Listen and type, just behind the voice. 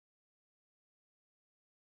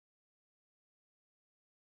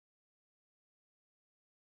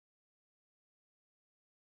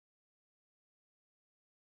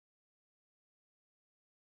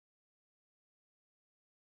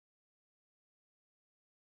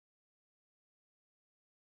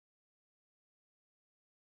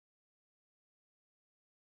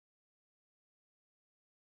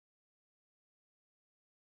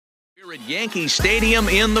Here at Yankee Stadium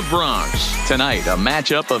in the Bronx. Tonight, a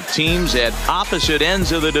matchup of teams at opposite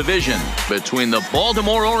ends of the division between the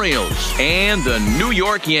Baltimore Orioles and the New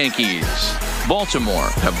York Yankees. Baltimore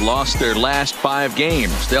have lost their last 5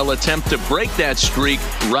 games. They'll attempt to break that streak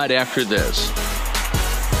right after this.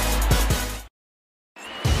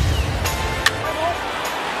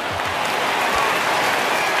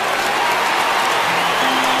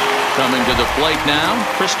 Coming to the plate now,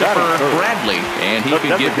 Christopher Bradley, and he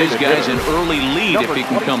could give his guys an early lead if he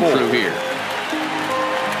can come through here.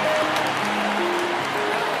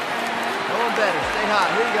 Going better. Stay hot.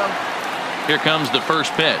 Here you go. Here comes the first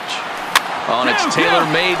pitch. Oh, and it's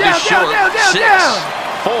tailor-made to short. 6,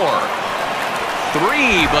 4,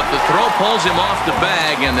 3, but the throw pulls him off the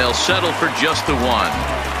bag, and they'll settle for just the 1.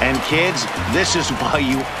 And kids, this is why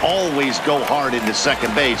you always go hard into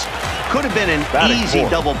second base. Could have been an easy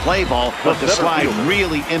double play ball, but the slide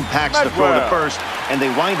really impacts the throw to first, and they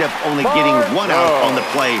wind up only getting 1 out on the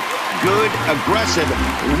play. Good, aggressive,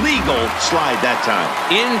 legal slide that time.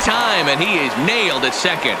 In time, and he is nailed at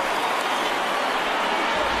second.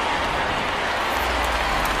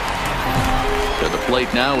 To the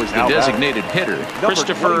plate now is the designated hitter,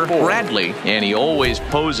 Christopher Bradley, and he always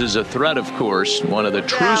poses a threat, of course, one of the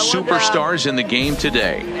true superstars in the game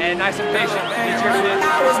today. And nice and patient.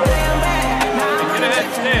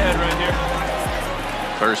 Stay ahead right here.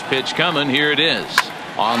 First pitch coming, here it is.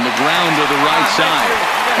 On the ground to the right side.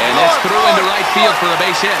 And it's through into right field for a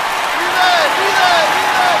base hit.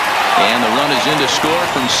 And the run is in to score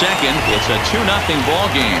from second. It's a 2-0 ball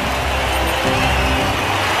game.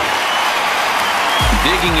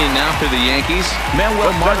 Digging in now for the Yankees,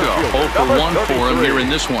 Manuel Margot. 0 for 1 for him here in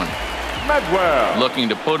this one. Looking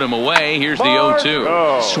to put him away. Here's the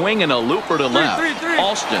 0-2. Swinging a looper to left.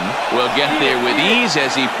 Alston will get there with ease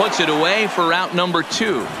as he puts it away for out number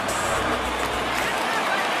 2.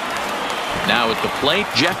 Now at the plate,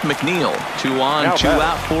 Jeff McNeil. 2 on, 2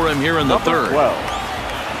 out for him here in the third.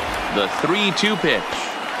 The 3-2 pitch.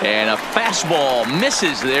 And a fastball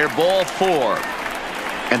misses there, ball 4.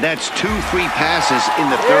 And that's 2-3 passes in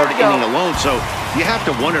the third inning alone. So you have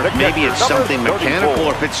to wonder if maybe it's something mechanical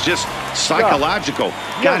or if it's just psychological.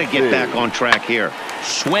 Got to get back on track here.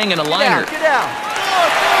 Swing and a liner. Get out.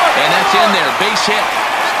 And that's in there. Base hit.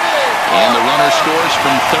 And the runner scores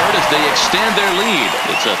from third as they extend their lead.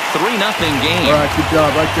 It's a 3-0 game. All right, good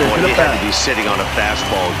job right there. Boy, he had to be sitting on a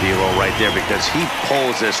fastball, D'Lo, right there, because he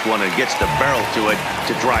pulls this one and gets the barrel to it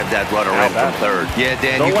to drive that runner in from third. Yeah,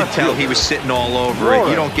 Dan, you can tell he was sitting all over it.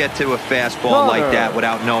 You don't get to a fastball like that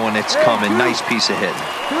without knowing it's coming. Nice piece of hitting.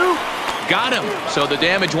 Got him. So the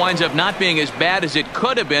damage winds up not being as bad as it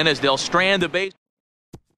could have been as they'll strand the base.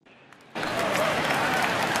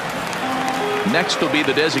 Next will be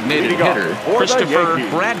the designated hitter, Christopher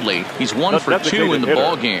Bradley. He's 1 for 2 in the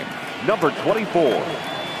ball game. Number 24.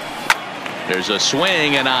 There's a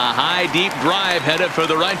swing and a high deep drive headed for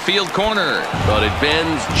the right field corner, but it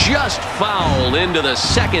bends just foul into the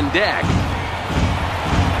second deck.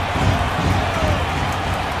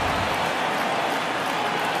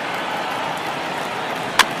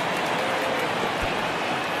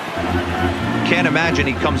 Can't imagine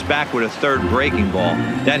he comes back with a third breaking ball.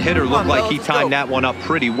 That hitter looked like he timed that one up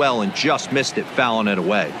pretty well and just missed it, fouling it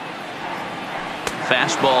away.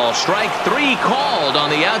 Fastball, strike 3 called on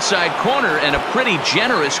the outside corner, and a pretty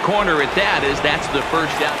generous corner at that, as that's the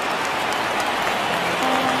first out.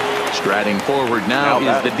 Striding forward now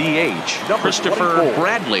is the DH, Christopher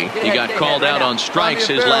Bradley. He got called out on strikes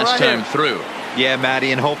his last time through. Yeah,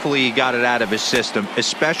 Matty, and hopefully he got it out of his system,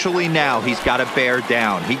 especially now he's got to bear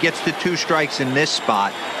down. He gets the 2 strikes in this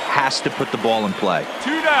spot, has to put the ball in play.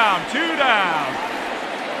 2 down, 2 down.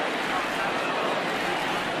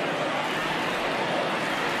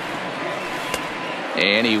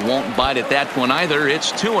 And he won't bite at that one either.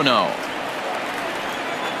 It's 2-0.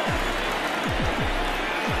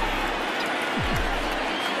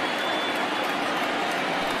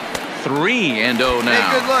 Three and 0 now. Hey,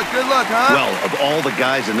 good luck, huh? Well, of all the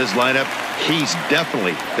guys in this lineup, he's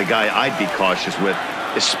definitely the guy I'd be cautious with,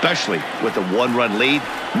 especially with a 1-run lead.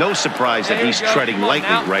 No surprise that he's treading lightly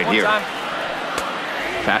right here.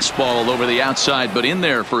 Fastball over the outside, but in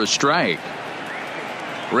there for a strike.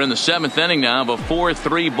 We're in the 7th inning now of a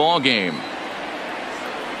 4-3 ball game.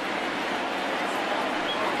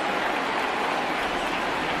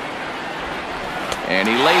 And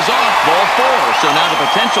he lays off, ball 4. So now the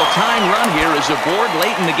potential tying run here is aboard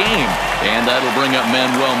late in the game. And that'll bring up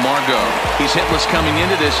Manuel Margot. He's hitless coming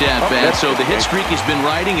into this at-bat, so the hit streak he's been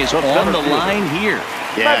riding is on the line here.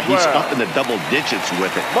 Yeah, he's up in the double digits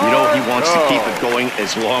with it. You know, he wants to keep it going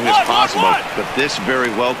as long as possible, but this very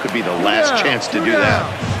well could be the last chance to do that.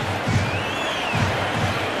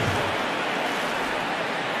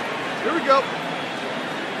 Here we go.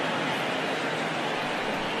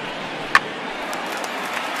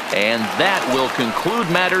 And that will conclude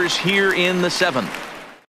matters here in the 7th.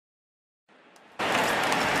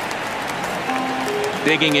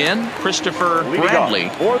 Digging in, Christopher Bradley.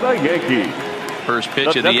 For the Yankees. First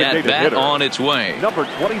pitch of the at-bat on its way. Number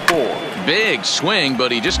 24. Big swing,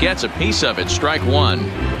 but he just gets a piece of it. Strike one.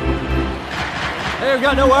 Hey, we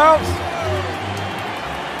got no outs.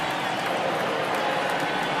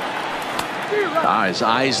 His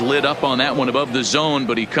eyes lit up on that one above the zone,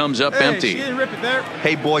 but he comes up empty. She didn't rip it there.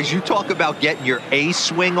 Hey, boys, you talk about getting your A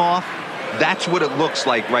swing off. That's what it looks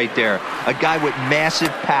like right there. A guy with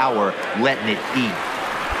massive power letting it eat.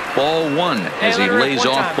 Ball one as he lays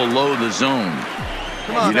off below the zone.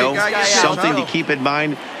 Come on, You know, big guy, something to keep in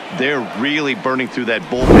mind, they're really burning through that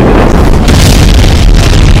bullpen.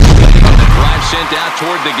 Drive sent out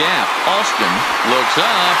toward the gap. Alston looks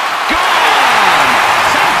up. Gone!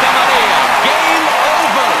 Santa Maria. Game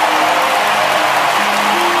over.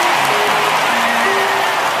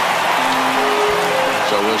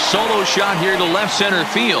 So a solo shot here to left center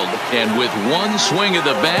field. And with one swing of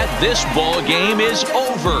the bat, this ball game is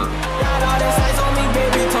over.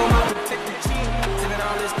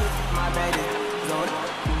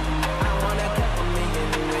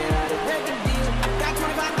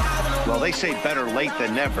 Well, they say better late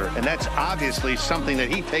than never, and that's obviously something that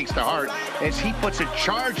he takes to heart as he puts a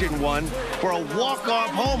charge in one for a walk-off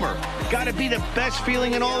homer. Got to be the best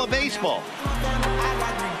feeling in all of baseball.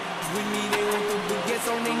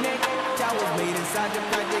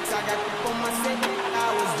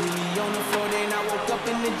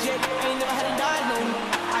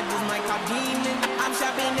 I'm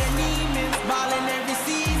shopping at Neiman's, balling every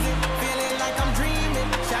season, feeling like I'm dreaming,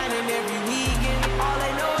 shining every weekend. All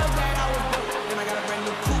I know is that I was broke, and I got a brand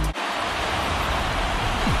new coupe.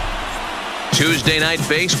 Tuesday night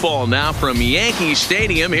baseball now from Yankee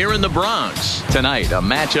Stadium here in the Bronx. Tonight, a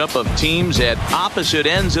matchup of teams at opposite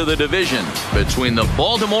ends of the division between the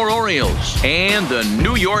Baltimore Orioles and the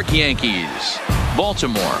New York Yankees.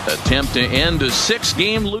 Baltimore attempt to end a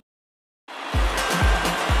 6-game losing.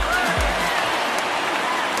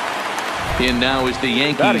 In now is the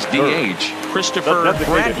Yankees DH, Christopher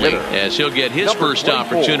Bradley, as he'll get his first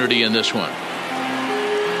opportunity in this one.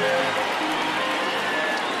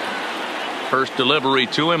 First delivery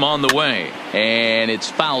to him on the way, and it's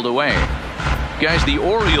fouled away. Guys, the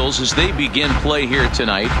Orioles, as they begin play here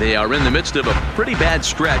tonight, they are in the midst of a pretty bad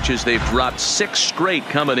stretch as they've dropped 6 straight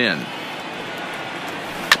coming in.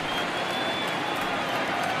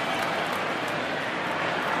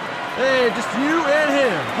 Hey, just you and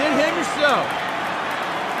him. Get him yourself.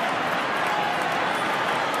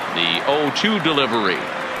 The 0-2 delivery.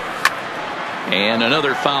 And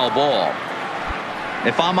another foul ball.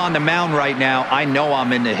 If I'm on the mound right now, I know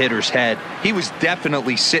I'm in the hitter's head. He was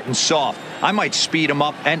definitely sitting soft. I might speed him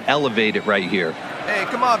up and elevate it right here. Hey,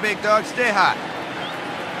 come on, big dog. Stay hot.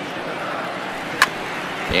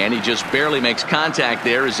 And he just barely makes contact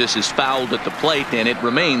there as this is fouled at the plate, and it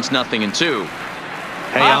remains 0-2.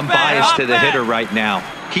 Hey, I'm biased to the hitter right now.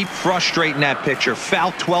 Keep frustrating that pitcher.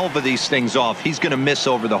 Foul 12 of these things off. He's going to miss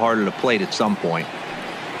over the heart of the plate at some point.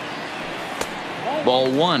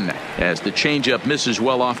 Ball one as the changeup misses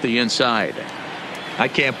well off the inside. I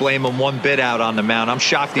can't blame him one bit out on the mound. I'm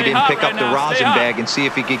shocked he didn't pick up the rosin bag and see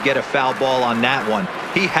if he could get a foul ball on that one.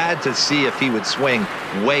 He had to see if he would swing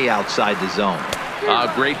way outside the zone.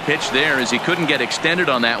 A great pitch there as he couldn't get extended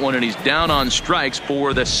on that one, and he's down on strikes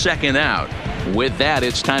for the second out. With that,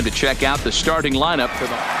 it's time to check out the starting lineup for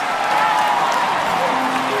the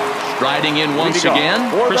striding in once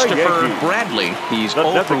again, Christopher Bradley. He's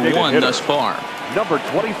 0 for 1 thus far. Number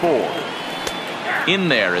 24. In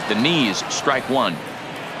there at the knees, strike one.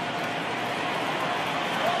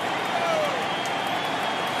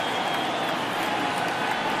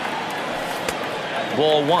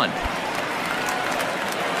 Ball one.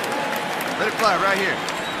 Let it fly right here.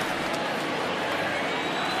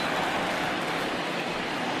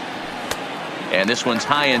 And this one's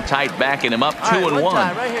high and tight, backing him up 2-1.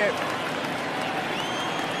 Right here.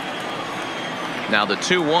 Now the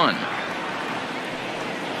 2-1.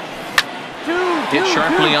 Hit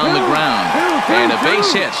sharply on the ground. And a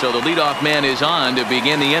base hit, so the leadoff man is on to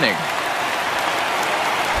begin the inning.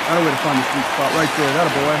 I know where to find the sweet spot right there. That a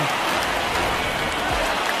boy.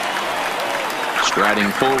 Striding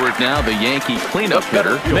forward now, the Yankee cleanup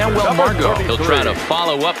hitter, Manuel Margot. He'll try to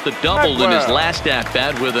follow up the double in his last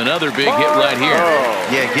at-bat with another big hit right here.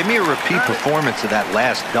 Yeah, give me a repeat performance of that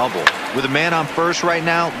last double. With a man on first right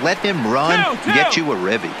now, let him run and get you a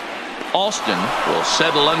ribby. Alston will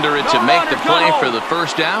settle under it to make the play for the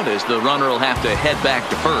first out as the runner will have to head back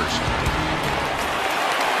to first.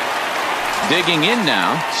 Digging in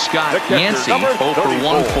now, Scott The catcher, Yancey, number 0 for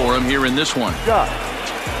 1 34. for him here in this one. Scott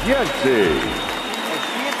Yancey.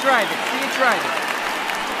 See it drive it. See it drive it.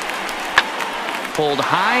 Pulled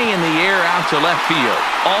high in the air out to left field.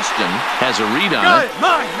 Austin has a read on it.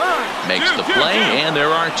 Makes the play, and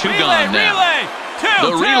there are 2 gone now.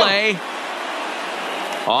 The relay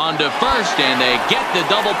on to first, and they get the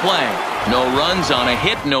double play. No runs on a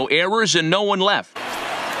hit, no errors, and no one left.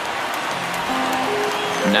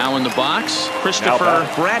 Now in the box, Christopher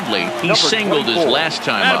Bradley. He singled his last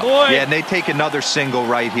time up. Yeah, and they take another single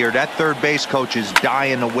right here. That third base coach is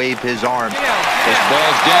dying to wave his arm. This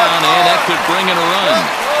ball's down, and that could bring in a run.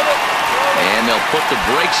 And they'll put the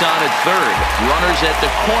brakes on at third. Runners at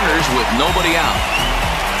the corners with nobody out.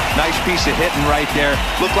 Nice piece of hitting right there.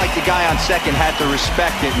 Looked like the guy on second had to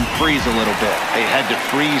respect it and freeze a little bit. They had to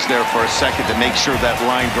freeze there for a second to make sure that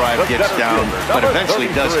line drive gets down, but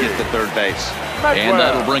eventually does get to third base. And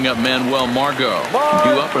that'll bring up Manuel Margot.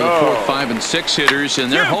 Due up are the 4, 5, and 6 hitters,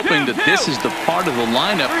 and they're hoping that this is the part of the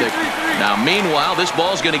lineup that... Now, meanwhile, this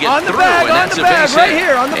ball's going to get through, and that's a base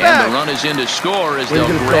hit. And the run is in to score as they'll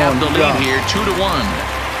grab the lead here, 2-1.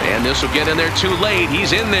 And this will get in there too late.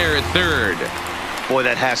 He's in there at third. Boy,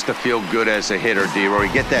 that has to feel good as a hitter, D-Roy.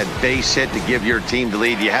 You get that base hit to give your team the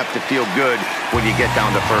lead. You have to feel good when you get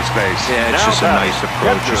down to first base. Yeah, it's just a nice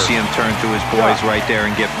approach. You see him turn to his boys right there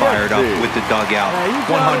and get fired up with the dugout.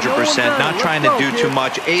 100%, not trying to do too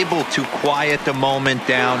much. Able to quiet the moment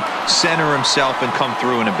down, center himself, and come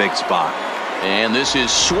through in a big spot. And this is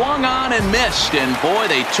swung on and missed. And, boy,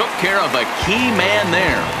 they took care of a key man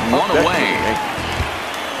there. One away.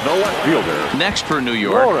 The left fielder. Next for New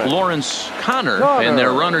York, Lawrence Connor, and their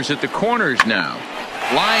runners at the corners now.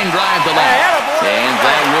 Line drive to left, and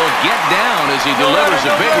that will get down as he delivers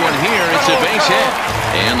a big one here. It's a base hit,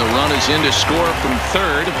 and the run is in to score from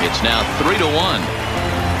third. It's now 3-1.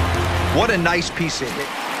 What a nice piece of hit.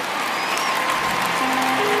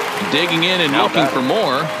 Digging in and looking for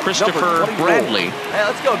more, Christopher Bradley. Hey,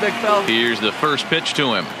 let's go, big fella. Here's the first pitch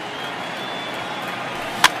to him.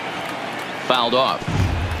 Fouled off.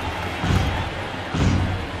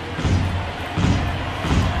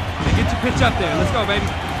 Get your pitch up there. Let's go, baby.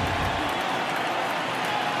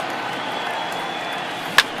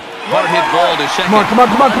 Hard hit ball to second. Come on.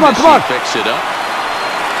 Picks it up.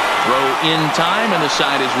 Throw in time, and the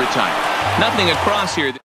side is retired. Nothing across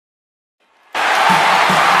here.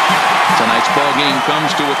 Tonight's ball game comes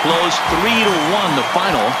to a close. 3-1 the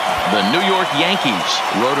final. The New York Yankees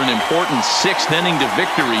rode an important 6th inning to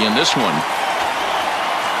victory in this one.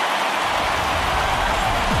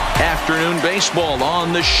 Afternoon baseball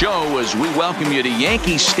on the show as we welcome you to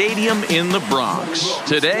Yankee Stadium in the Bronx.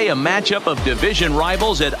 Today, a matchup of division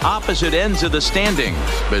rivals at opposite ends of the standings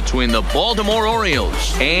between the Baltimore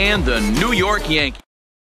Orioles and the New York Yankees.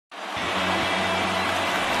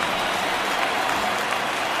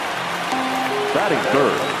 Batting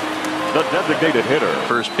third, the designated hitter.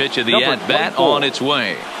 First pitch of the at-bat on its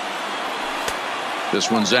way. This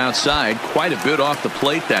one's outside, quite a bit off the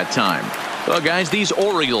plate that time. Well, guys, these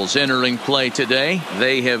Orioles entering play today,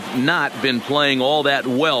 they have not been playing all that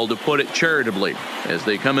well, to put it charitably, as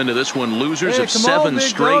they come into this one losers of 7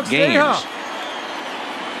 straight games.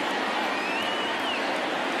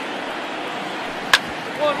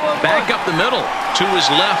 Back up the middle to his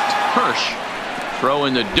left, Hirsch. Throw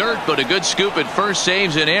in the dirt, but a good scoop at first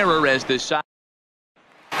saves an error as the side.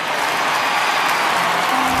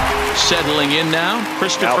 Settling in now,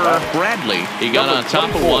 Christopher Bradley. He got on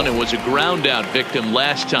top of one and was a ground out victim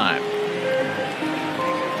last time.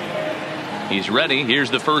 He's ready. Here's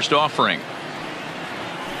the first offering.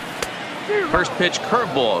 First pitch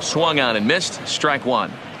curveball swung on and missed. Strike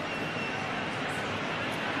one.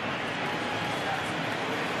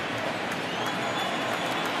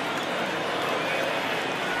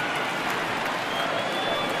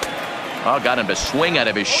 Oh, got him to swing out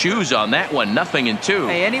of his shoes on that one. 0-2.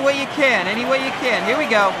 Hey, any way you can. Any way you can. Here we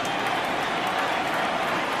go.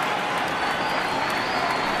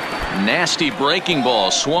 Nasty breaking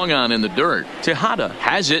ball swung on in the dirt. Tejada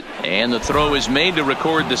has it, and the throw is made to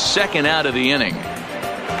record the second out of the inning.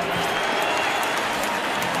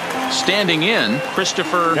 Standing in,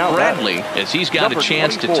 Christopher Bradley, as he's got a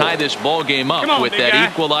chance to tie this ball game up with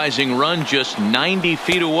that equalizing run just 90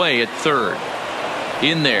 feet away at third.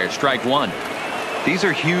 In there, strike one. These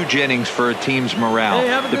are huge innings for a team's morale.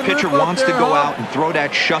 The pitcher wants to go out and throw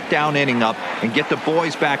that shutdown inning up and get the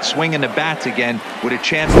boys back swinging the bats again with a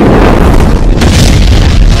chance to...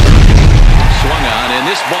 Swung on, and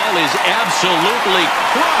this ball is absolutely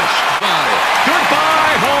crushed by it.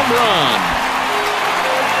 Goodbye, home run.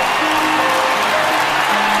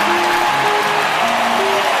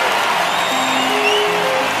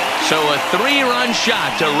 So a 3-run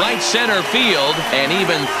shot to right center field, and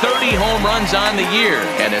even 30 home runs on the year,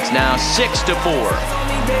 and it's now 6-4.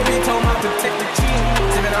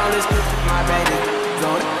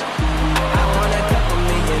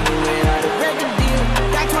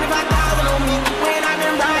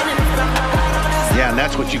 Yeah, and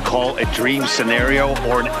that's what you call a dream scenario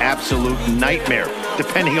or an absolute nightmare,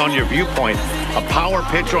 depending on your viewpoint. A power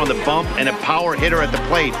pitcher on the bump and a power hitter at the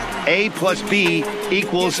plate. A plus B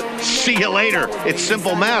equals see you later. It's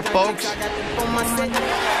simple math, folks. Trying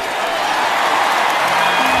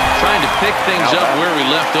to pick things up where we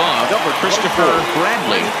left off. Christopher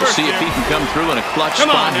Bradley. We'll see if he can come through in a clutch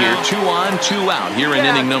spot here. 2 on, 2 out here in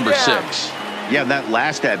inning number 6. Yeah, that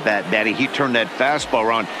last at-bat, Daddy, he turned that fastball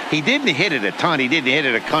around. He didn't hit it a ton. He didn't hit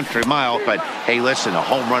it a country mile. But, hey, listen, a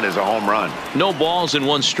home run is a home run. No balls and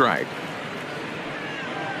 1 strike.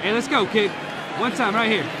 Hey, let's go, kid. One time right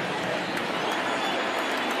here.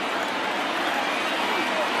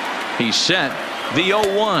 He's set. The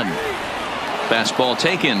 0-1. Fastball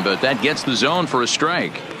taken, but that gets the zone for a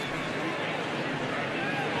strike.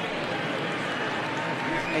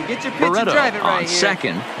 Hey, get your pitch and Barreto drive it right on here.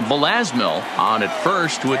 second. Velasmil on at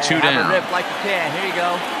first with 2 down. Have a rip like you can. Here you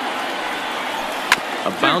go.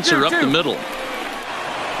 A bouncer up the middle.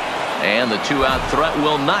 And the 2-out threat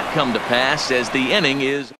will not come to pass as the inning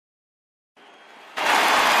is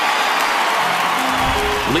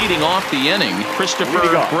leading off the inning, Christopher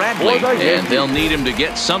Bradley, and they'll need him to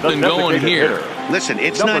get something going here. Listen,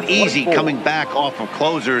 it's not easy coming back off of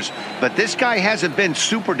closers, but this guy hasn't been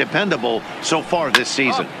super dependable so far this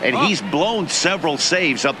season, and he's blown several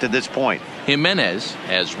saves up to this point. Jimenez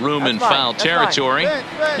has room in foul territory,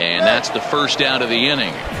 and that's the first out of the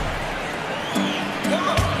inning.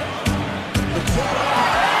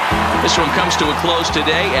 This one comes to a close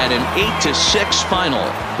today at an 8-6 final.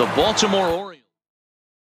 The Baltimore Orioles